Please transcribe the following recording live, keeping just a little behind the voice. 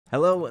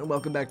Hello and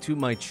welcome back to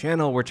my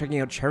channel. We're checking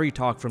out Cherry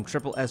Talk from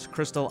tripleS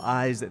Crystal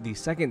Eyes, the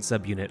second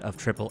subunit of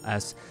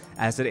tripleS.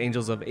 Acid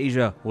Angels of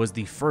Asia was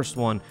the first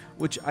one,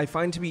 which I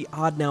find to be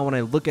odd now when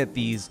I look at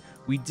these.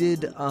 We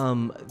did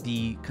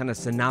the kind of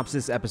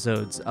synopsis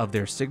episodes of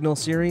their Signal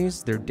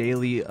series, their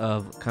daily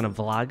kind of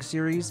vlog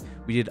series.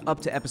 We did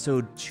up to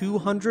episode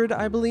 200,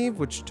 I believe,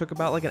 which took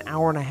about like an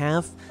hour and a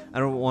half. I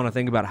don't want to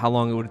think about how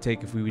long it would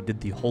take if we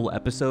did the whole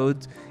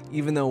episodes,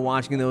 even though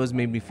watching those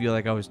made me feel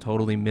like I was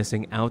totally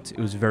missing out. It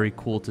was very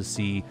cool to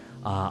see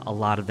a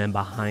lot of them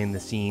behind the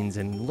scenes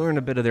and learn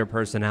a bit of their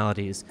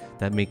personalities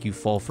that make you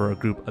fall for a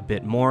group a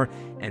bit more.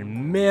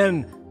 And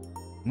man,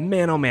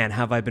 oh man,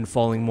 have I been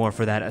falling more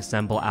for that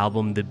Assemble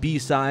album. The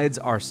B-sides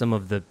are some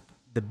of the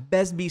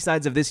best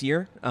B-sides of this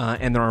year,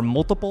 and there are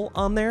multiple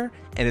on there,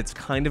 and it's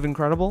kind of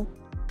incredible.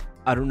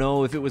 I don't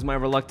know if it was my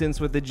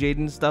reluctance with the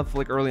Jaden stuff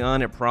like early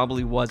on. It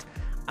probably was.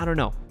 I don't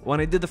know. When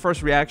I did the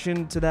first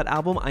reaction to that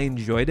album, I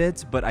enjoyed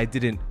it, but I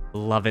didn't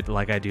love it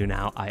like I do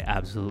now. I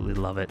absolutely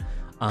love it.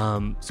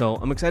 So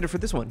I'm excited for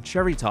this one,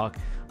 Cherry Talk.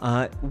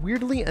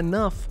 Weirdly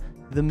enough,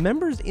 the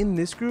members in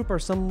this group are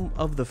some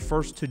of the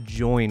first to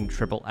join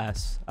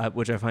tripleS,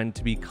 which I find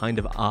to be kind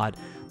of odd.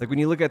 Like when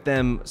you look at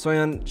them,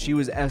 Soyeon, she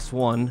was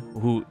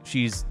S1,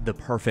 she's the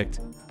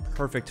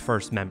perfect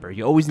first member.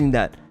 You always need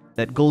that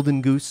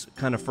golden goose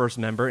kind of first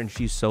member, and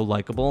she's so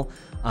likable.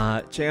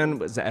 Cheon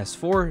was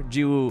S4,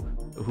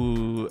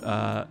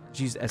 Jiwoo,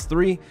 she's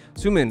S3,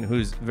 Sumin,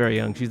 who's very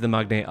young, she's the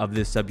magne of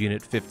this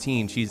subunit,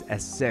 15, she's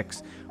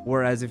S6.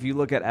 Whereas if you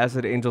look at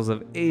Acid Angels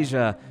of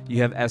Asia,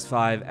 you have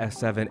S5,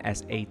 S7,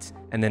 S8,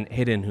 and then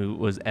Hidden, who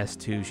was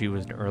S2. She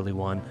was an early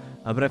one.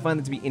 But I find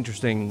it to be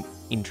interesting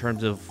in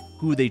terms of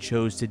who they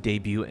chose to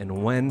debut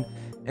and when.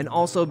 And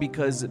also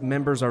because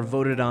members are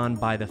voted on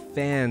by the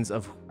fans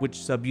of which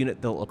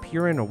subunit they'll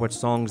appear in or which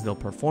songs they'll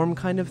perform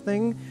kind of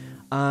thing.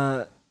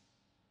 Are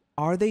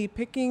they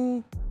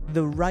picking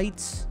the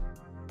right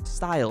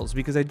styles?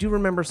 Because I do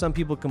remember some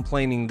people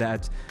complaining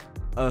that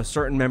a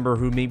certain member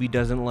who maybe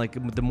doesn't like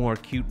the more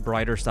cute,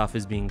 brighter stuff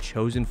is being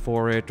chosen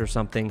for it or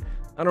something.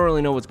 I don't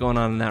really know what's going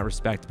on in that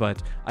respect,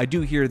 but I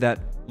do hear that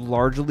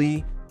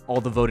largely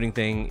all the voting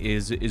thing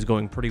is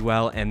going pretty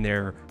well, and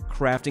they're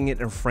crafting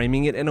it and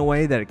framing it in a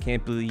way that it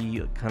can't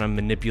be kind of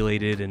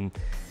manipulated and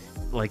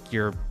like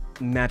you're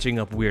matching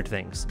up weird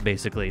things.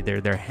 Basically,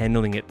 they're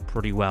handling it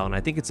pretty well, and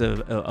I think it's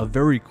a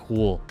very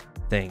cool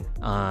thing.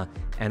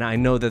 And I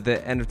know that the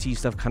NFT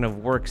stuff kind of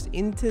works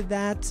into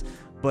that,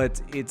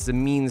 but it's a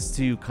means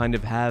to kind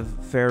of have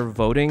fair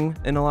voting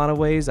in a lot of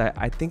ways.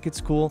 I think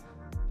it's cool.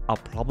 I'll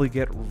probably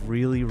get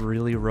really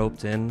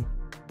roped in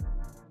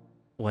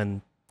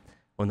when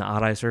the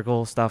Odd Eye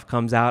Circle stuff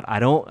comes out.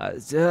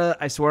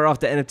 I swear off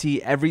the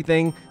NFT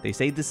everything. They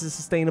say this is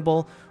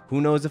sustainable.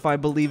 Who knows if I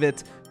believe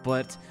it,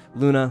 but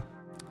Luna,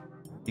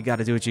 you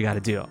gotta do what you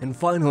gotta do. And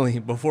finally,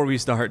 before we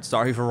start,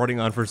 sorry for running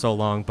on for so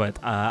long, but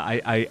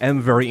I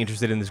am very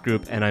interested in this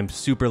group, and I'm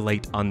super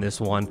late on this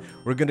one.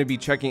 We're gonna be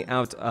checking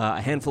out a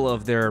handful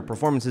of their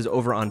performances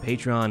over on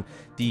Patreon.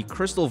 The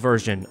Crystal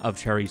version of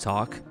Cherry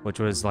Talk, which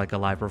was like a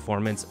live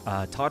performance,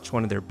 Touch,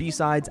 one of their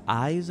B-sides,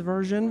 Eyes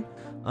version,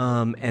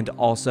 and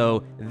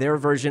also their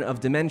version of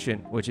Dimension,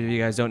 which if you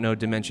guys don't know,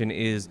 Dimension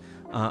is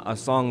a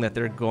song that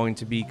they're going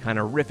to be kind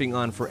of riffing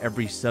on for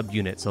every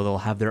subunit. So they'll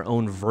have their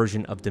own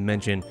version of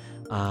Dimension,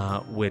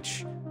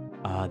 which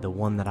the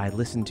one that I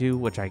listened to,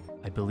 which I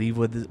believe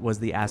was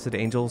the Acid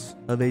Angels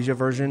of Asia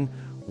version,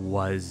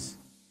 was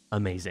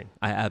amazing.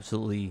 I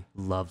absolutely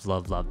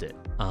loved it.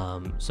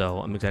 So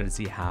I'm excited to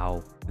see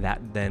how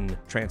that then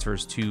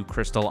transfers to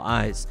Crystal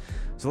Eyes.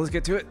 So let's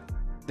get to it.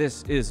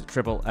 This is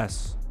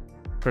tripleS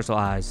Crystal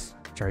Eyes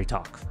Cherry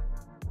Talk.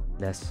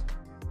 Let's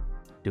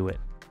do it.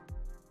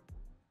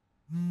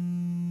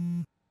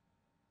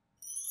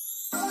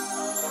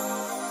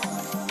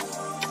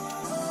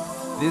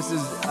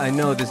 I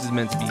know this is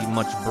meant to be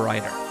much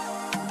brighter,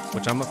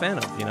 which I'm a fan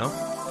of, you know,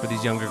 for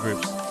these younger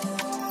groups.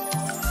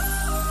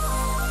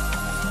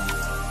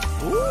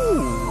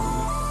 Ooh,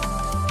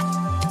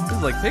 this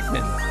is like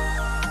Pikmin.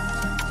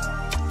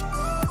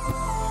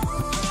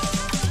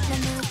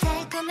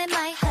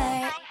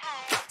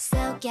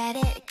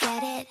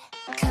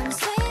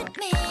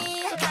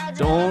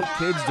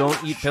 Kids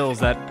don't eat pills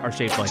that are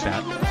shaped like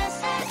that.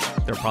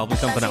 They're probably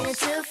something else.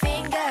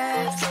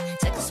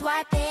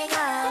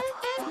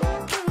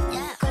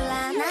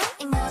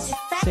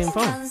 Same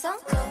phone.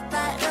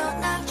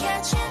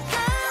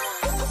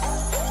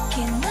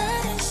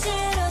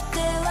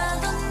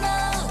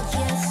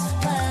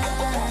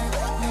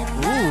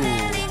 Ooh.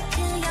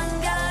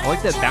 I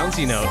like that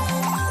bouncy note.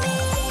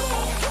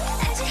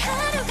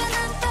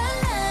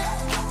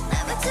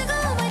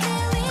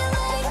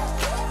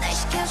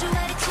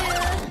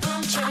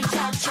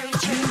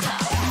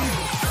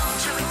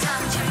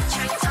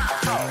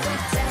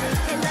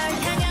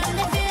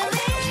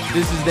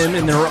 This is them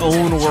in their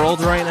own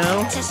world right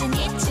now.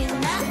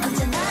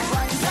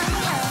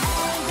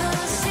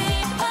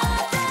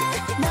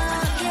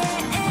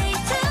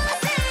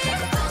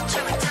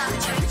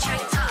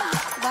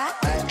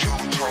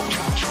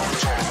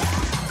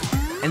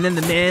 And then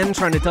the man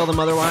trying to tell them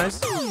otherwise.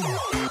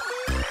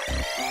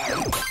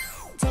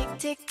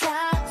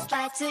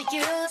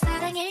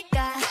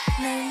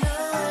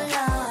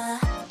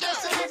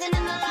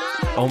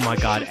 Oh my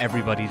god,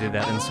 everybody did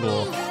that in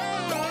school.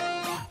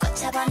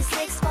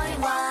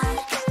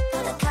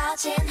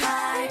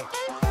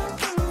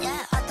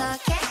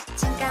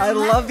 I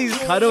love these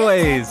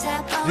cutaways.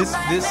 This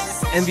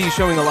MV is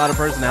showing a lot of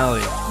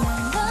personality.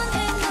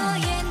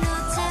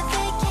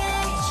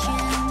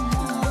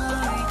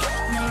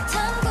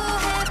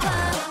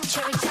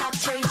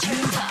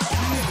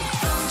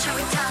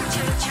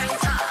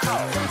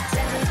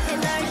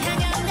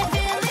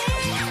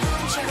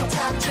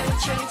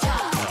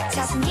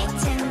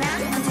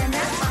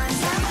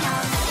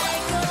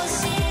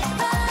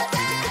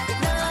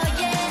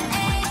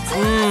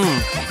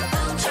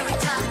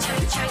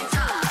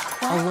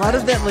 A lot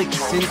of that like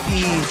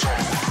synthy,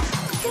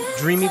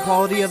 dreamy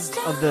quality of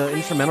the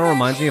instrumental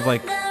reminds me of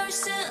like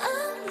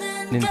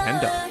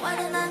Nintendo.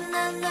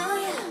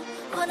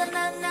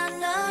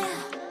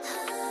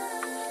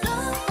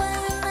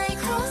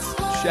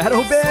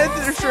 Shadow band?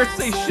 Their shirts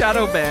say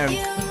shadow band.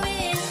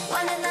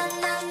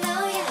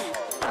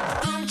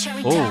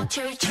 Oh.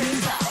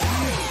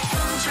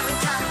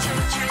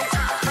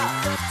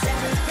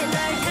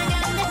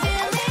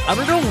 I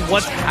don't know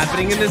what's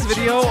happening in this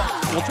video.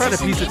 We'll try to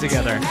piece it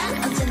together.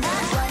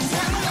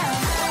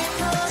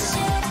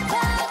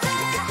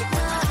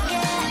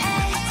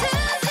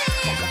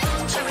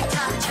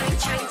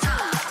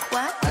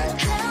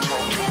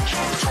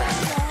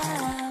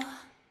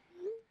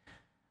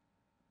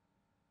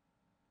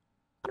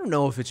 I don't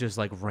know if it's just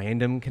like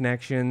random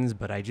connections,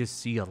 but I just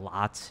see a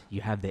lot. You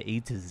have the A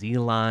to Z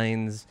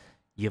lines.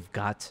 You've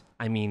got,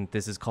 I mean,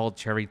 this is called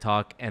Cherry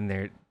Talk, and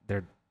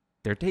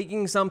they're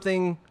taking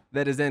something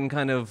that is then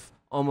kind of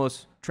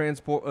almost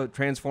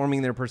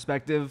transforming their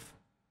perspective,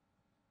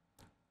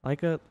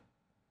 like a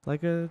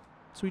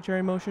Sweet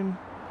Cherry Motion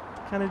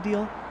kind of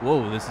deal.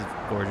 Whoa, this is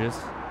gorgeous.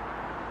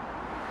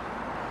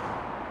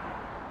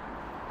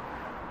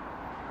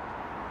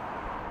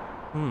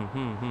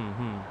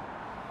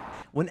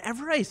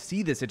 Whenever I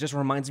see this, it just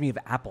reminds me of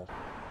Apple,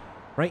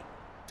 right?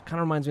 It kind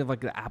of reminds me of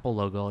like the Apple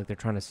logo, like they're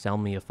trying to sell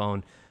me a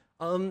phone.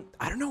 I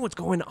don't know what's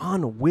going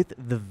on with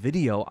the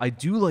video. I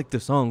do like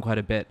the song quite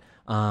a bit.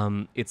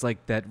 It's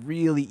like that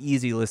really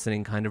easy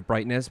listening kind of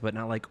brightness, but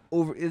not like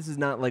this is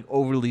not like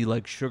overly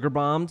like sugar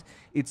bombed.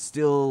 It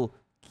still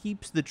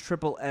keeps the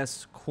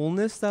tripleS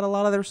coolness that a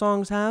lot of their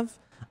songs have.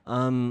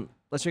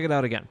 Let's check it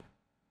out again.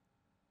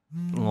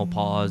 A little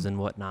pause and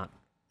whatnot.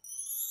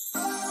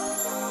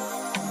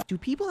 Do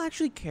people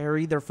actually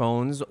carry their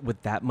phones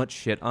with that much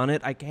shit on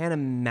it? I can't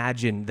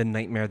imagine the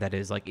nightmare that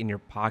is like in your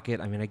pocket.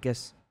 I mean, I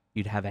guess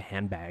you'd have a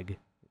handbag,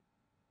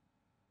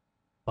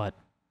 but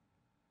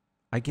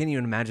I can't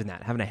even imagine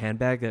that, having a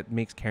handbag that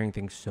makes carrying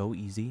things so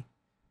easy.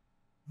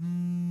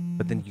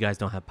 But then you guys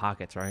don't have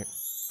pockets, right?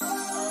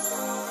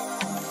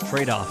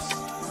 Trade-offs.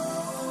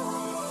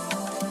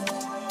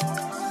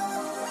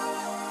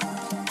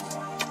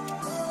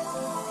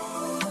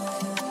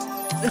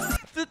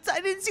 I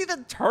didn't see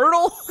the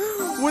turtle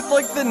with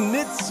like the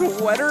knit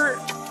sweater.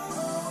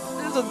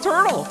 There's a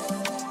turtle.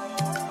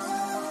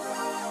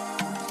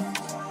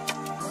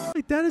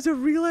 Like, that is a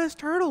real ass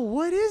turtle.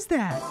 What is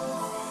that?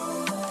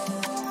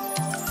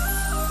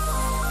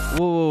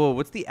 Whoa,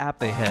 what's the app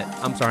they hit?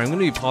 I'm sorry, I'm gonna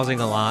be pausing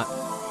a lot.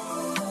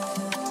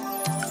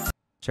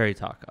 Cherry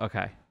Talk,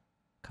 okay.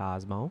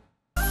 Cosmo.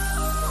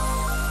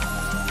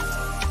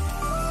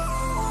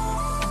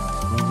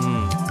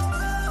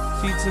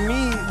 See, to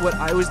me, what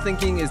I was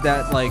thinking is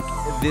that, like,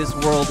 this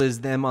world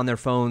is them on their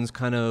phones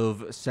kind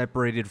of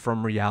separated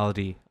from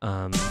reality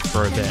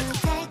for a bit.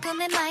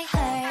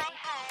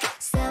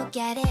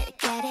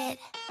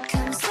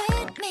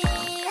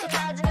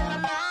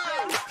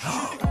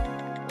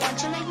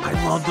 I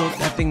love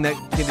that thing that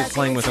kid is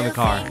playing with in the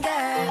car.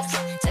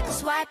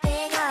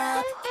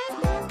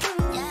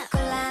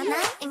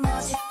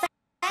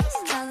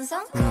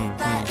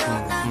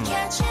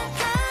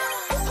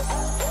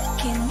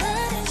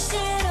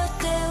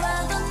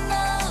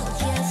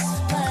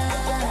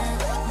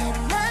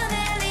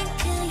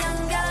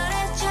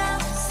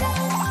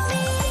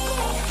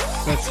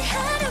 That's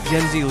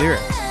Gen Z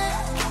lyrics.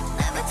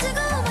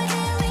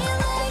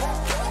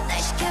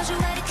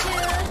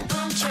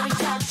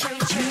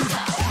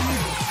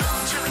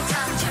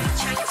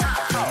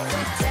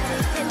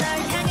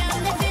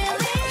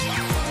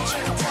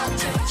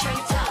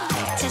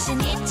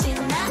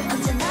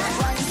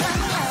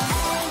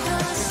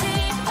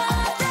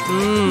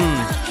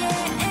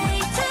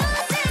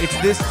 It's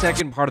this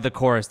second part of the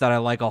chorus that I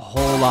like a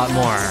whole lot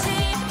more.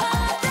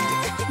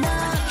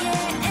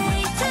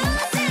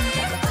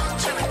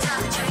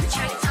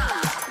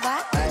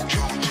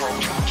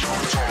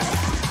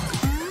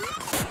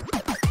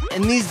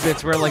 And these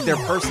bits where like their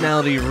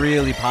personality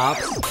really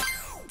pops.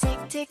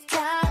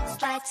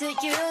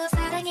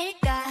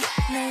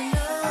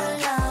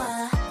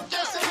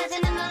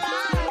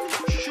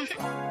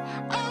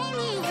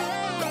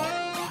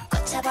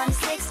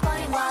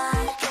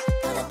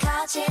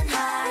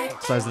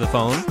 size of the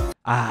phone.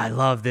 Ah, I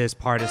love this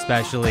part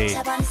especially.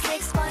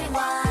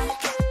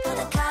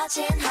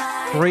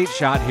 Great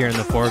shot here in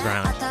the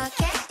foreground.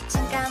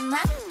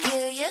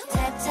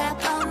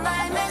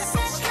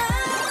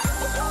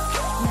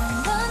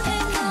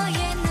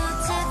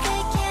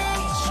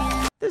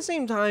 At the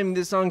same time,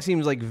 this song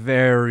seems like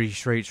very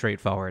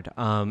straightforward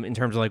in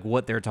terms of like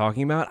what they're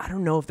talking about. I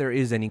don't know if there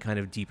is any kind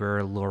of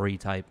deeper lore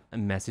type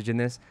message in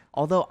this,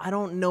 although I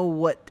don't know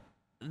what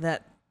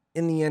that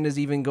in the end is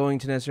even going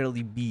to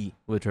necessarily be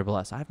with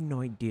tripleS. I have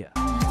no idea.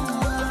 I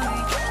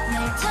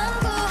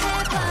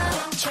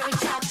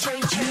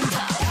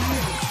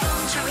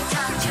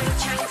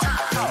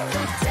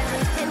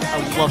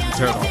love the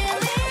turtle.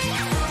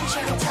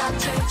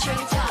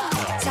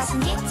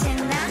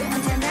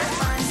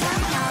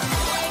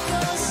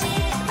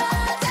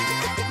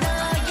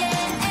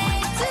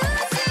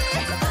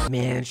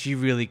 Man, she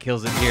really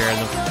kills it here.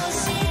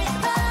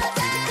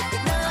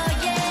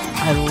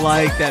 I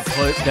like that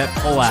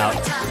pull out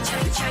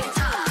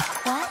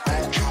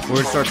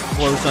where it starts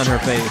close on her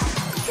face.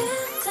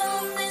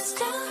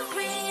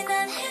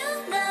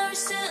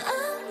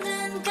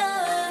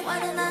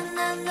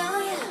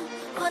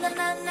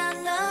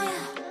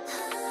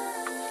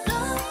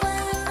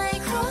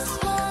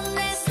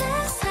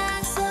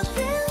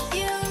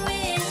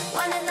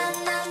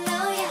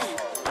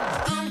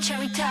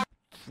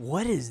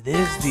 What is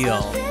this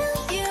deal?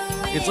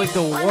 It's like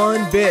the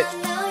one bit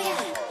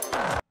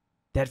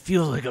that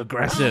feels like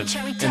aggressive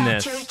in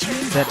this.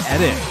 That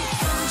edit.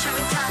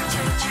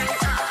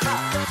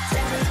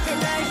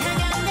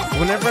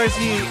 Whenever I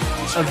see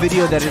a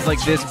video that is like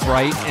this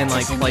bright and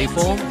like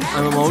playful,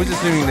 I'm always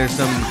assuming there's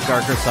some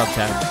darker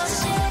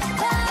subtext.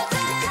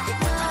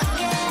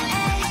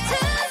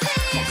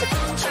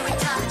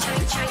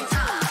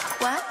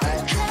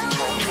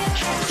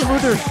 Look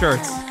at their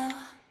shirts.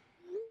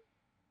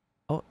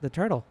 Oh, the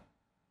turtle.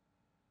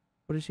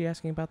 What is she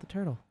asking about the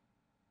turtle?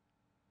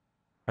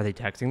 Are they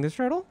texting this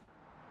turtle?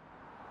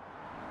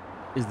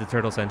 Is the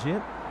turtle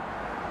sentient?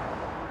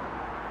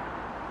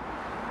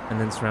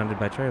 And then surrounded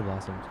by cherry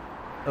blossoms.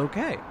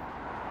 Okay.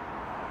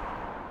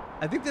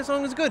 I think this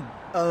song is good.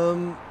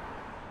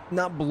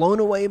 Not blown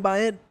away by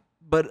it,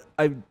 but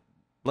I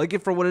like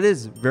it for what it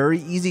is. Very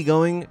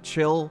easygoing,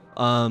 chill.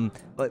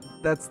 But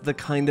that's the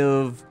kind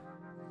of...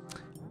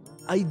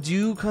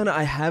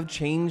 I have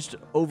changed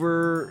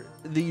over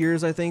the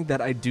years, I think,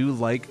 that I do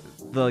like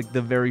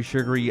the very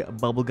sugary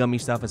bubblegummy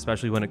stuff,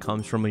 especially when it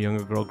comes from a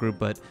younger girl group,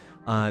 but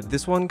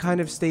this one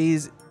kind of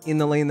stays in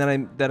the lane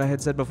that I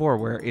had said before,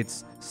 where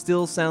it's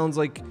still sounds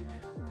like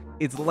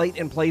it's light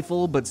and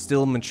playful but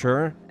still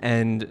mature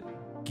and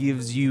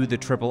gives you the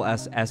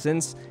tripleS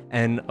essence,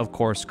 and of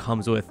course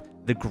comes with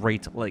the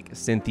great like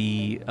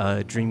synthy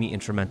dreamy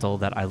instrumental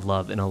that I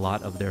love in a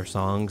lot of their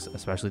songs,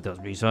 especially those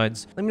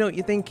B-sides. Let me know what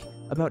you think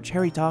about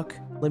Cherry Talk.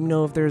 Let me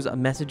know if there's a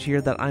message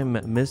here that I'm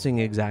missing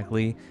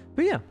exactly.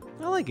 But yeah,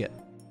 I like it.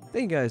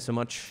 Thank you guys so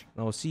much.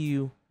 I'll see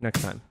you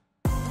next time.